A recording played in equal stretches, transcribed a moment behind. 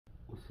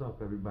What's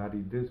up, everybody?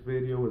 This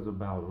video is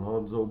about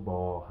Lonzo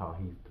Ball, how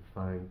he's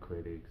defying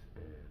critics,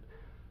 and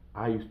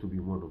I used to be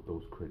one of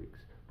those critics,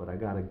 but I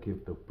gotta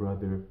give the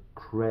brother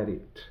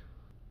credit.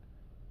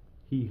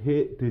 He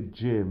hit the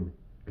gym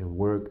and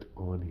worked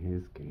on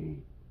his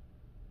game.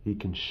 He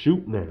can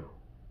shoot now.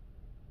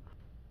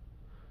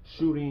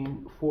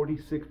 Shooting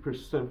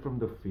 46% from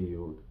the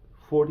field,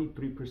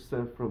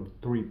 43% from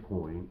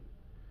three-point,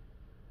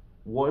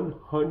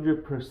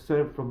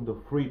 100% from the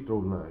free throw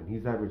line.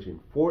 He's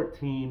averaging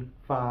 14,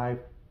 5,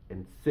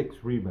 and 6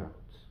 rebounds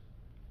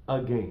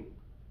a game.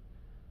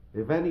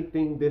 If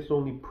anything, this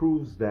only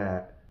proves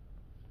that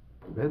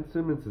Ben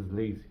Simmons is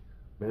lazy.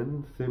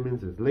 Ben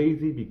Simmons is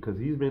lazy because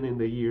he's been in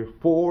the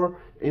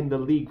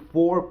league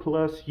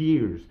 4+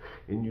 years,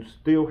 and you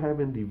still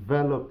haven't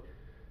developed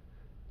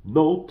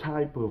no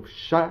type of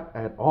shot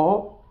at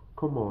all.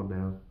 Come on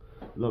now.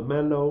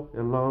 Lamelo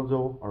and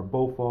Lonzo are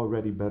both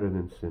already better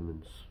than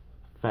Simmons.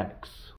 Facts.